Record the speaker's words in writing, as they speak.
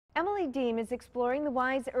Emily Deem is exploring the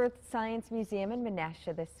Weis Earth Science Museum in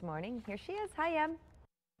Menasha this morning. Here she is. Hi, Em.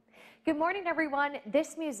 Good morning, everyone.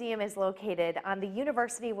 This museum is located on the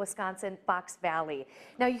University of Wisconsin Fox Valley.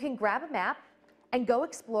 Now you can grab a map and go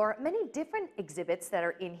explore many different exhibits that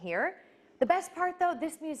are in here. The best part though,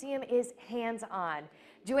 this museum is hands-on.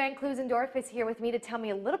 Joanne Klusendorf is here with me to tell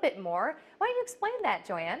me a little bit more. Why don't you explain that,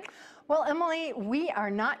 Joanne? Well, Emily, we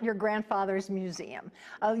are not your grandfather's museum.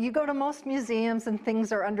 You go to most museums and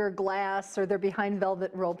things are under glass or they're behind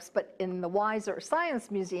velvet ropes, but in the Weis Earth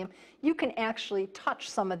Science Museum, you can actually touch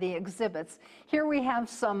some of the exhibits. Here we have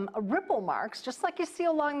some ripple marks, just like you see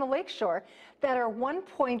along the lakeshore, that are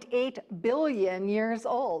 1.8 billion years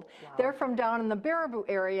old. Wow. They're from down in the Baraboo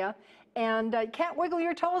area, and you can't wiggle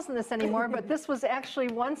your toes in this anymore, but this was actually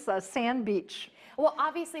once a sand beach. Well,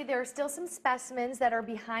 obviously there are still some specimens that are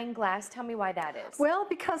behind glass. Tell me why that is. Well,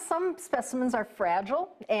 because some specimens are fragile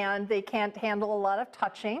and they can't handle a lot of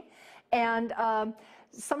touching, and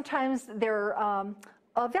sometimes they're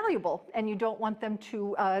valuable and you don't want them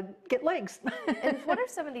to get legs. And what are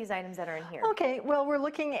some of these items that are in here? Okay, well, we're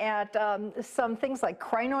looking at some things like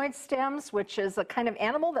crinoid stems, which is a kind of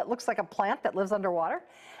animal that looks like a plant that lives underwater.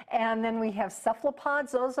 And then we have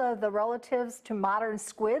cephalopods. Those are the relatives to modern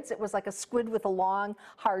squids. It was like a squid with a long,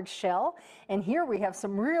 hard shell. And here we have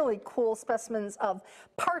some really cool specimens of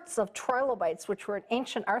parts of trilobites, which were an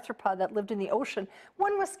ancient arthropod that lived in the ocean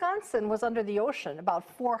when Wisconsin was under the ocean about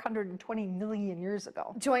 420 million years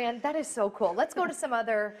ago. Joanne, that is so cool. Let's go to some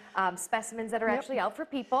other specimens that are actually out for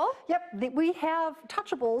people. Yep, we have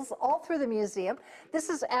touchables all through the museum. This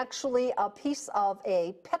is actually a piece of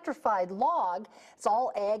a petrified log. It's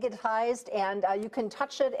all agatized, and you can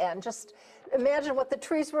touch it and just imagine what the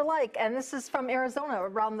trees were like. And this is from Arizona,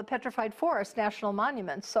 around the Petrified Forest National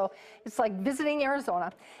Monument. So it's like visiting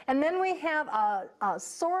Arizona. And then we have a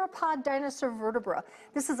sauropod dinosaur vertebra.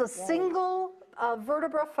 This is a single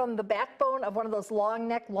vertebra from the backbone of one of those long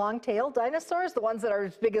neck, long tail dinosaurs, the ones that are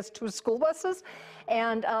as big as 2 school buses.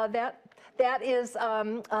 And that is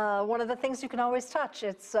one of the things you can always touch.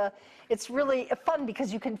 It's really fun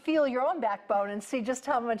because you can feel your own backbone and see just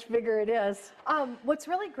how much bigger it is. What's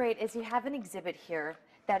really great is you have an exhibit here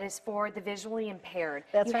that is for the visually impaired.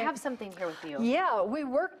 That's right. You have something here with you. Yeah, we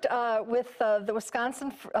worked with the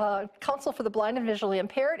Wisconsin Council for the Blind and Visually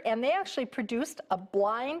Impaired, and they actually produced a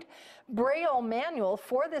blind Braille manual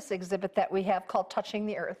for this exhibit that we have called Touching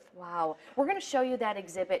the Earth. Wow. We're going to show you that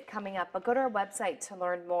exhibit coming up, but go to our website to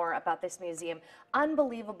learn more about this museum.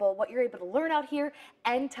 Unbelievable what you're able to learn out here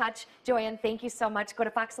and touch. Joanne, thank you so much. Go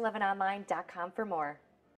to fox11online.com for more.